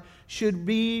God should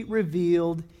be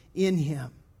revealed in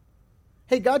him.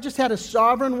 Hey, God just had a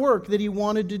sovereign work that he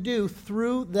wanted to do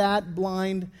through that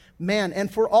blind man.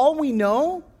 And for all we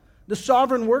know, the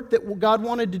sovereign work that God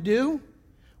wanted to do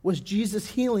was Jesus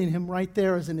healing him right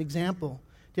there as an example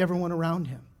to everyone around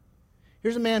him.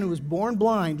 Here's a man who was born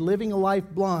blind, living a life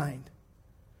blind,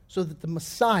 so that the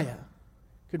Messiah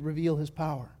could reveal his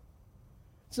power.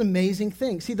 It's an amazing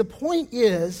thing. See, the point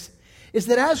is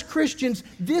that as Christians,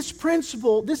 this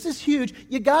principle, this is huge.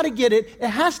 You got to get it. It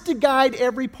has to guide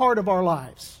every part of our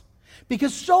lives.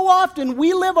 Because so often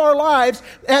we live our lives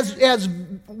as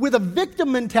with a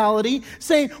victim mentality,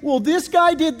 saying, well, this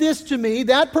guy did this to me,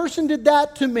 that person did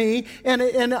that to me, and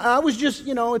I was just,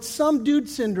 it's some dude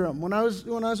syndrome. When I was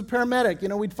a paramedic,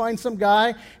 we'd find some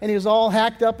guy, and he was all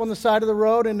hacked up on the side of the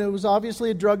road, and it was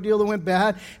obviously a drug deal that went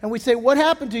bad, and we'd say, what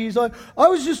happened to you? He's like, I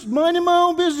was just minding my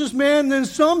own business, man, and then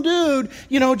some dude,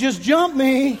 just jumped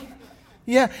me.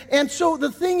 Yeah, and so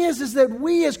the thing is that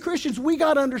we as Christians, we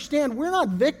got to understand we're not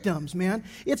victims, man.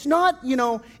 It's not,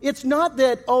 it's not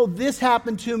that, oh, this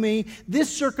happened to me,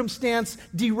 this circumstance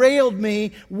derailed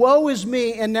me, woe is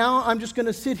me, and now I'm just going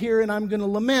to sit here and I'm going to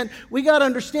lament. We got to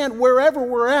understand wherever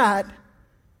we're at,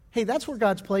 hey, that's where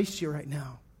God's placed you right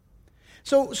now.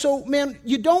 So man,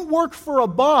 you don't work for a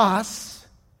boss,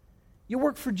 you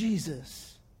work for Jesus.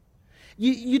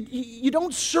 You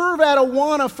don't serve at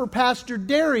Awana for Pastor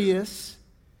Darius.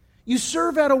 You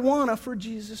serve at Awana for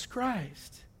Jesus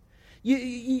Christ.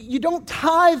 You don't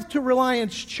tithe to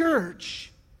Reliance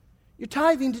Church. You're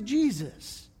tithing to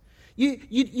Jesus.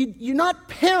 You're not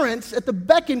parents at the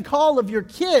beck and call of your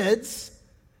kids.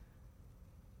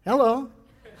 Hello.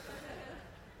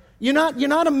 You're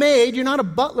not a maid. You're not a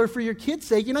butler for your kids'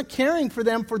 sake. You're not caring for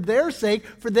them for their sake,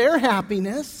 for their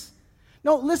happiness.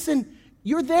 No, listen,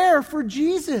 you're there for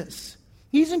Jesus.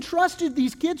 He's entrusted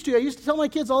these kids to you. I used to tell my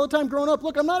kids all the time growing up,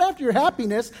 look, I'm not after your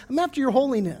happiness. I'm after your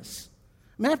holiness.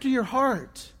 I'm after your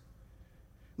heart.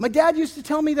 My dad used to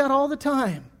tell me that all the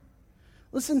time.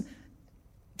 Listen,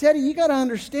 Teddy, you got to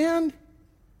understand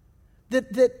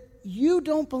that you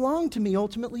don't belong to me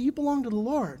ultimately. You belong to the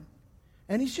Lord.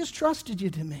 And He's just trusted you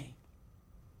to me.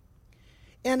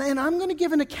 And I'm going to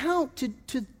give an account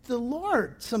to the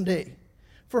Lord someday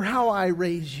for how I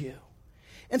raise you.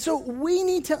 And so we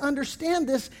need to understand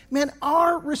this. Man,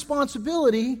 our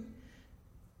responsibility,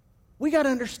 we got to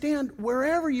understand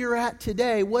wherever you're at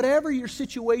today, whatever your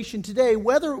situation today,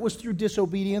 whether it was through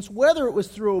disobedience, whether it was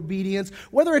through obedience,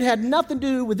 whether it had nothing to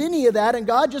do with any of that, and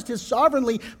God just has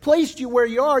sovereignly placed you where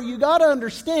you are, you got to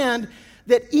understand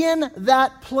that in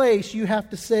that place you have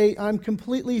to say, I'm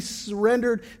completely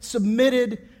surrendered,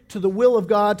 submitted to the will of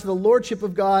God, to the lordship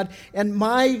of God, and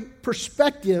my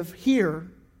perspective here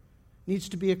needs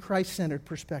to be a Christ-centered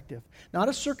perspective, not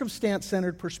a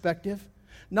circumstance-centered perspective,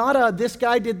 not a this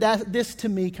guy did this to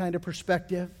me kind of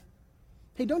perspective.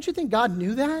 Hey, don't you think God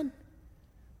knew that?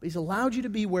 But He's allowed you to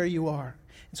be where you are.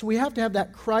 And so we have to have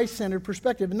that Christ-centered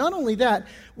perspective. And not only that,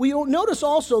 we notice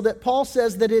also that Paul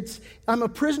says that I'm a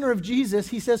prisoner of Jesus.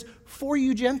 He says, for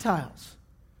you Gentiles.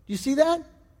 Do you see that?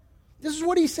 This is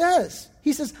what he says.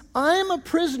 He says, I am a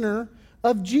prisoner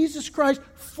of Jesus Christ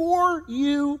for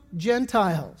you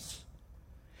Gentiles.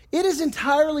 It is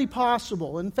entirely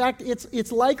possible. In fact,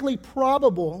 it's likely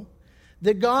probable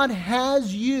that God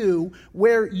has you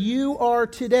where you are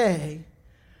today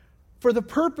for the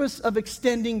purpose of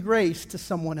extending grace to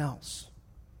someone else.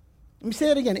 Let me say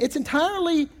that again. It's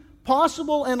entirely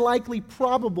possible and likely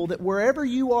probable that wherever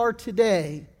you are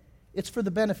today, it's for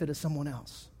the benefit of someone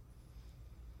else.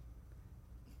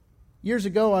 Years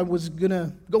ago, I was going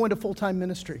to go into full-time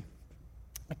ministry.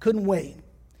 I couldn't wait.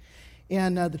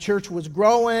 And the church was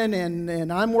growing,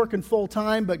 and I'm working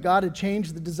full-time, but God had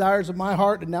changed the desires of my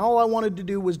heart, and now all I wanted to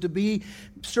do was to be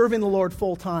serving the Lord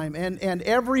full-time. And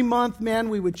every month, man,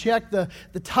 we would check the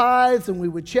tithes, and we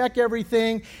would check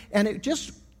everything, and it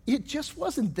just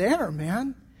wasn't there,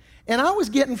 man. And I was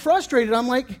getting frustrated. I'm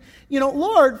like,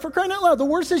 Lord, for crying out loud, the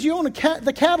Word says you own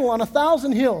the cattle on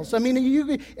 1,000 hills. I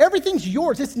mean, everything's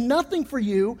yours. It's nothing for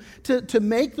you to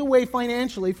make the way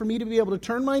financially for me to be able to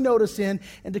turn my notice in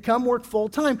and to come work full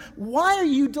time. Why are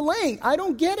you delaying? I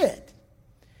don't get it.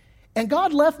 And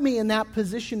God left me in that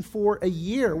position for a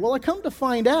year. Well, I come to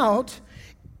find out,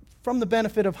 from the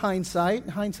benefit of hindsight,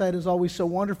 hindsight is always so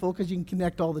wonderful because you can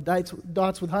connect all the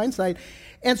dots with hindsight.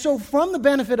 And so from the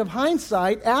benefit of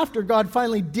hindsight, after God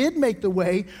finally did make the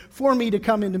way for me to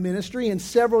come into ministry and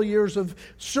several years of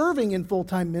serving in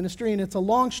full-time ministry, and it's a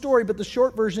long story, but the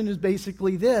short version is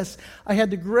basically this. I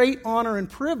had the great honor and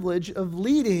privilege of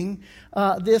leading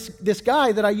this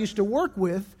guy that I used to work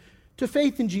with to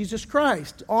faith in Jesus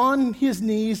Christ, on his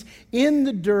knees, in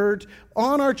the dirt,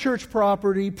 on our church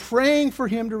property, praying for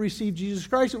him to receive Jesus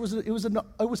Christ. It was an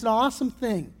awesome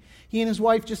thing. He and his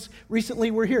wife just recently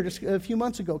were here, just a few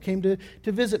months ago, came to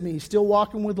visit me. He's still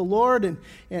walking with the Lord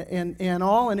and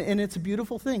all, and it's a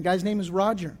beautiful thing. Guy's name is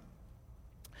Roger.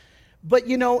 But,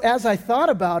 as I thought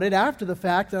about it after the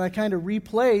fact, and I kind of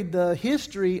replayed the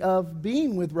history of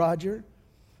being with Roger,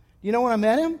 when I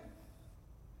met him?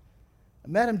 I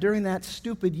met him during that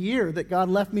stupid year that God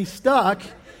left me stuck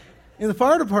in the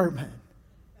fire department.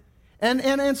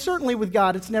 And certainly with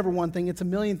God, it's never one thing, it's a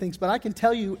million things. But I can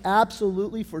tell you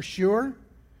absolutely for sure,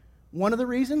 one of the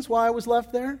reasons why I was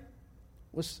left there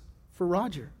was for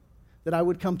Roger. That I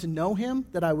would come to know him,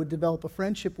 that I would develop a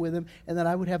friendship with him, and that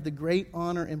I would have the great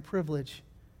honor and privilege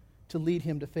to lead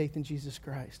him to faith in Jesus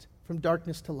Christ, from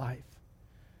darkness to life.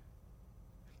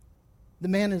 The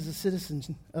man is a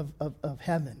citizen of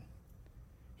heaven.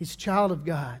 He's a child of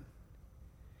God.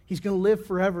 He's going to live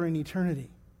forever in eternity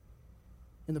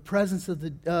in the presence of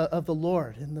the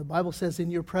Lord. And the Bible says, in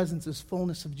your presence is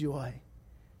fullness of joy.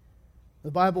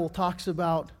 The Bible talks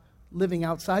about living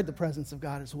outside the presence of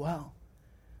God as well,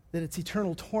 that it's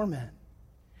eternal torment.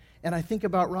 And I think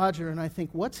about Roger and I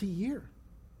think, what's a year?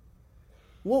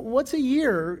 What's a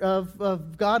year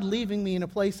of God leaving me in a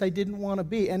place I didn't want to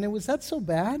be? And was that so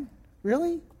bad?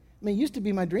 Really? I mean, it used to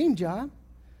be my dream job.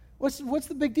 What's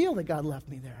the big deal that God left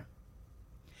me there?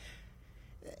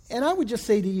 And I would just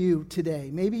say to you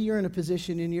today, maybe you're in a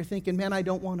position and you're thinking, man, I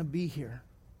don't want to be here.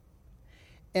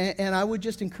 And I would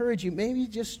just encourage you, maybe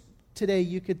just today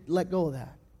you could let go of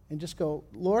that and just go,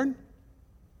 Lord,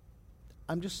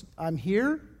 I'm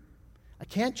here. I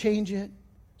can't change it,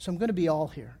 so I'm going to be all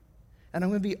here. And I'm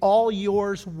going to be all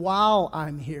yours while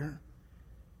I'm here.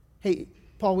 Hey,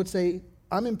 Paul would say,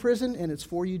 I'm in prison and it's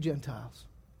for you Gentiles.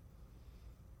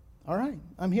 All right,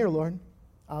 I'm here, Lord.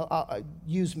 I'll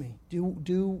use me. Do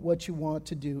what you want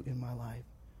to do in my life.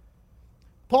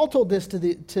 Paul told this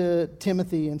to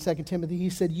Timothy in 2 Timothy. He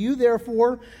said, you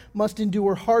therefore must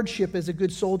endure hardship as a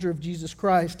good soldier of Jesus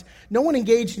Christ. No one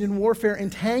engaged in warfare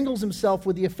entangles himself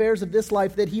with the affairs of this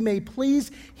life, that he may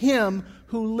please him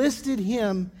who listed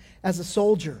him as a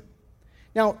soldier.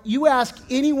 Now, you ask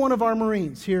any one of our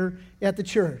Marines here at the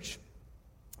church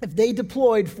if they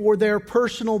deployed for their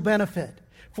personal benefit,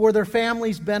 for their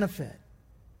family's benefit.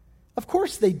 Of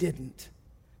course they didn't.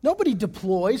 Nobody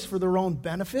deploys for their own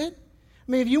benefit.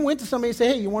 I mean, if you went to somebody and say,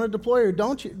 hey, you want to deploy or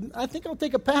don't you? I think I'll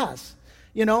take a pass.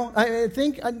 I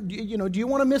think, do you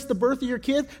want to miss the birth of your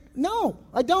kid? No,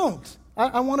 I don't.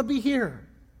 I want to be here.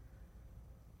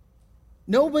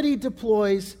 Nobody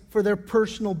deploys for their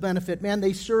personal benefit. Man,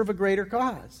 they serve a greater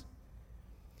cause.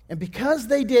 And because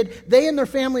they did, they and their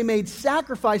family made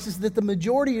sacrifices that the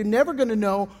majority are never going to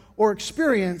know or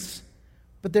experience,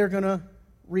 but they're going to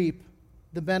reap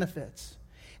the benefits.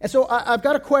 And so I've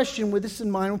got a question with this in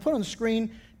mind. We'll put it on the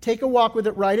screen. Take a walk with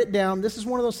it. Write it down. This is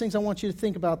one of those things I want you to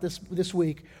think about this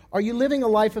week. Are you living a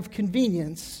life of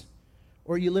convenience,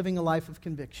 or are you living a life of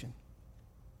conviction?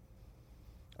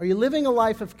 Are you living a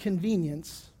life of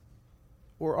convenience,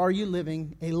 or are you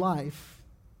living a life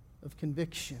of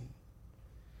conviction?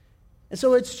 And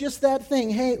so it's just that thing.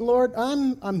 Hey, Lord,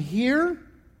 I'm here,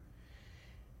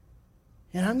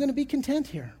 and I'm going to be content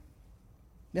here.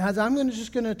 Because I'm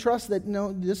just going to trust that,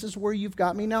 no, this is where you've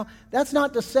got me. Now, that's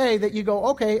not to say that you go,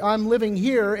 okay, I'm living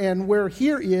here, and where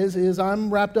here is I'm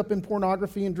wrapped up in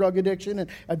pornography and drug addiction,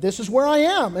 and this is where I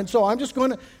am. And so I'm just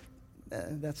going to...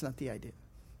 that's not the idea.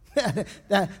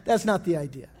 That's not the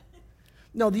idea.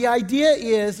 No, the idea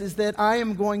is that I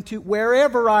am going to,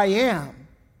 wherever I am,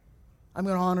 I'm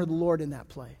going to honor the Lord in that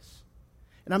place.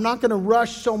 And I'm not going to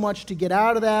rush so much to get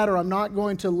out of that, or I'm not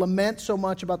going to lament so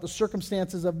much about the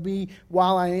circumstances of me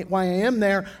while I am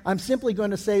there. I'm simply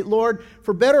going to say, Lord,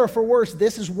 for better or for worse,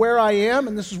 this is where I am,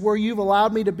 and this is where you've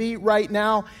allowed me to be right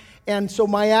now. And so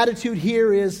my attitude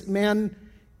here is, man,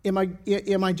 am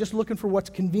I just looking for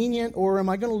what's convenient, or am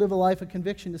I going to live a life of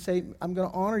conviction to say, I'm going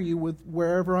to honor you with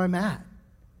wherever I'm at.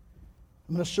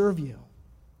 I'm going to serve you.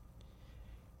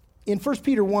 In 1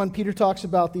 Peter 1, Peter talks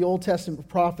about the Old Testament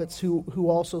prophets who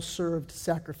also served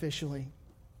sacrificially.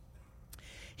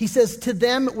 He says, to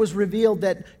them it was revealed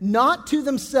that not to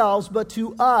themselves, but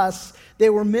to us,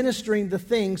 they were ministering the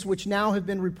things which now have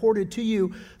been reported to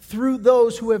you through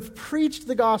those who have preached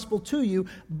the gospel to you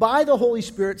by the Holy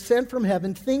Spirit sent from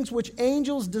heaven, things which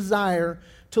angels desire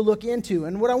to look into.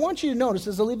 And what I want you to notice,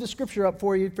 as I leave the scripture up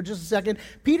for you for just a second,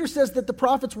 Peter says that the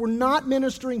prophets were not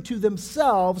ministering to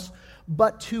themselves,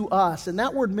 but to us. And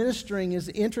that word ministering is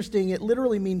interesting. It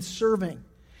literally means serving.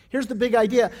 Here's the big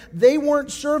idea. They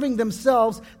weren't serving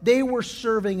themselves, they were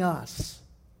serving us,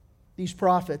 these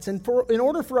prophets. And in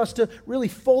order for us to really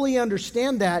fully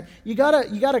understand that, you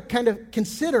gotta kind of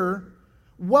consider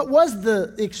what was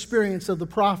the experience of the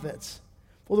prophets.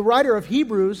 Well, the writer of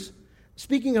Hebrews,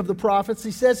 speaking of the prophets,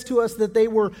 he says to us that they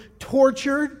were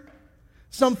tortured.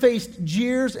 Some faced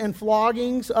jeers and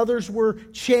floggings. Others were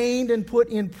chained and put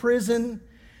in prison.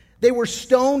 They were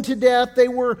stoned to death. They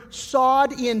were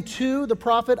sawed in two. The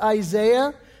prophet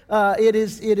Isaiah, it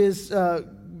is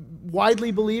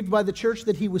widely believed by the church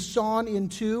that he was sawn in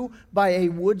two by a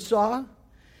wood saw.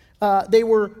 They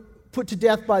were put to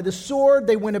death by the sword.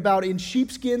 They went about in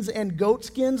sheepskins and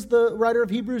goatskins, the writer of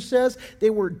Hebrews says. They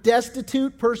were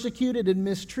destitute, persecuted, and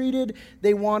mistreated.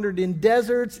 They wandered in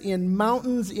deserts, in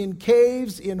mountains, in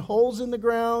caves, in holes in the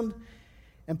ground.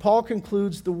 And Paul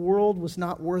concludes the world was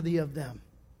not worthy of them.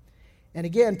 And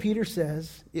again, Peter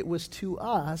says it was to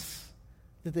us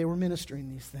that they were ministering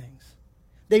these things.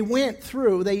 They went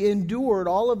through, they endured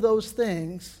all of those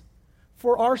things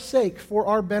for our sake, for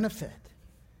our benefit.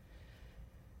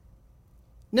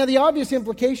 Now, the obvious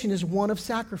implication is one of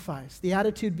sacrifice. The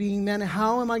attitude being, man,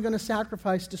 how am I going to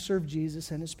sacrifice to serve Jesus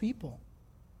and his people?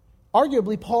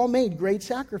 Arguably, Paul made great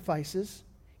sacrifices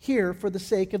here for the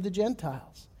sake of the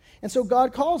Gentiles. And so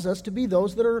God calls us to be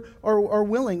those that are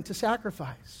willing to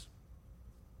sacrifice.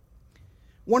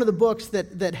 One of the books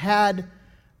that had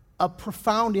a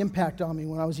profound impact on me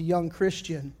when I was a young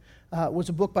Christian was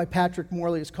a book by Patrick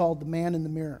Morley. It's called The Man in the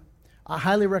Mirror. I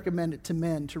highly recommend it to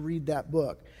men to read that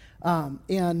book. And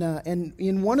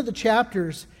in one of the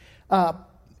chapters,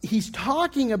 he's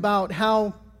talking about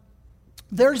how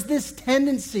there's this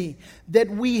tendency that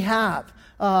we have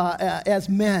as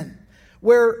men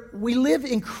where we live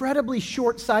incredibly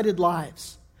short-sighted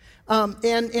lives.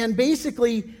 And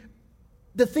basically,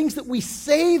 the things that we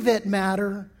say that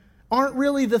matter aren't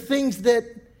really the things that,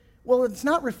 well, it's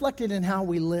not reflected in how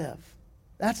we live.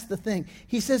 That's the thing.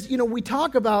 He says, we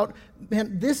talk about,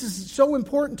 man, this is so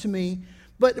important to me,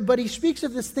 but he speaks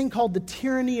of this thing called the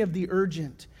tyranny of the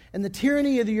urgent. And the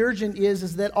tyranny of the urgent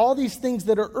is that all these things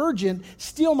that are urgent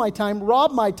steal my time,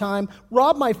 rob my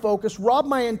focus, rob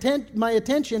my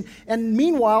attention, and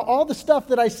meanwhile, all the stuff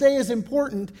that I say is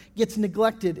important gets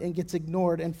neglected and gets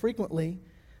ignored, and frequently,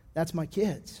 that's my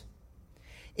kids.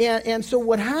 And so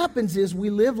what happens is we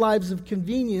live lives of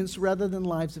convenience rather than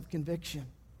lives of conviction.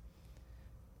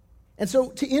 And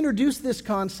so to introduce this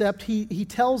concept, he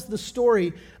tells the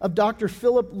story of Dr.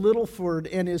 Philip Littleford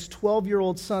and his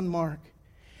 12-year-old son, Mark.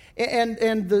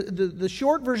 And the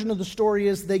short version of the story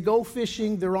is they go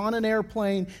fishing, they're on an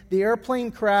airplane, the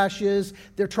airplane crashes,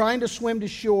 they're trying to swim to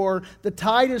shore, the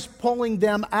tide is pulling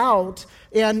them out,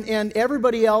 and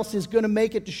everybody else is going to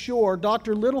make it to shore.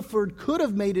 Dr. Littleford could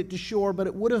have made it to shore, but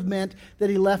it would have meant that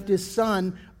he left his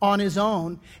son on his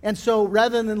own. And so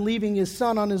rather than leaving his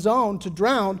son on his own to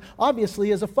drown,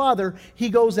 obviously as a father, he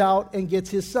goes out and gets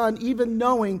his son, even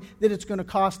knowing that it's going to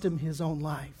cost him his own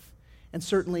life. And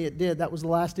certainly it did. That was the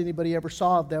last anybody ever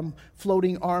saw of them,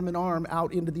 floating arm in arm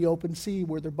out into the open sea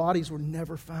where their bodies were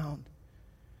never found.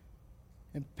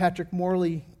 And Patrick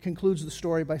Morley concludes the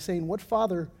story by saying, what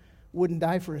father wouldn't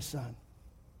die for his son?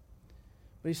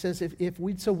 But he says, if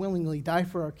we'd so willingly die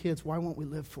for our kids, why won't we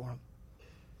live for them?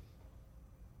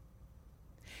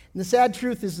 And the sad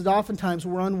truth is that oftentimes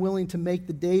we're unwilling to make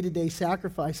the day-to-day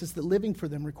sacrifices that living for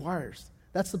them requires.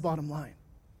 That's the bottom line.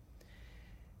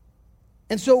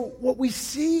 And so what we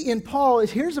see in Paul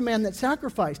is here's a man that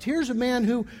sacrificed. Here's a man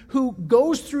who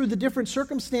goes through the different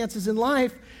circumstances in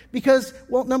life because,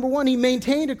 well, number one, he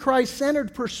maintained a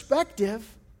Christ-centered perspective.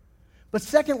 But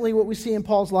secondly, what we see in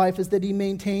Paul's life is that he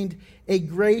maintained a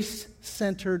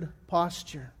grace-centered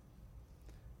posture.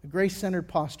 A grace-centered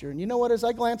posture. And you know what? As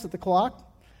I glance at the clock,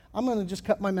 I'm going to just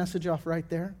cut my message off right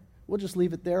there. We'll just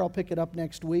leave it there. I'll pick it up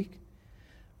next week.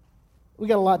 We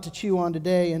got a lot to chew on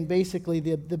today, and basically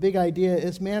the big idea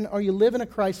is, man, are you living a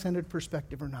Christ-centered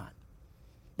perspective or not?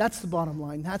 That's the bottom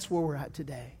line. That's where we're at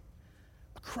today.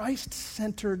 A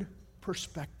Christ-centered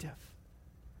perspective.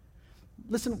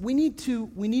 Listen, we need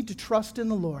to trust in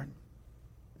the Lord,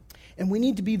 and we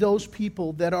need to be those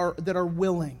people that are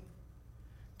willing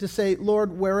to say,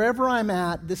 Lord, wherever I'm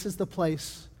at, this is the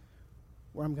place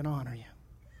where I'm going to honor you.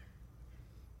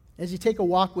 As you take a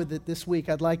walk with it this week,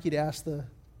 I'd like you to ask the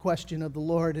question of the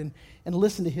Lord and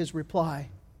listen to his reply.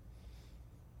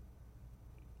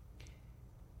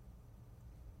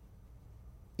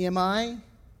 Am I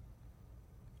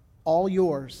all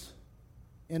yours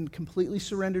and completely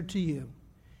surrendered to you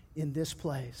in this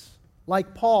place?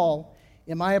 Like Paul,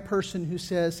 am I a person who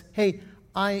says, hey,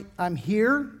 I'm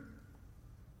here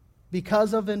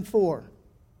because of and for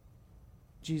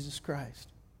Jesus Christ?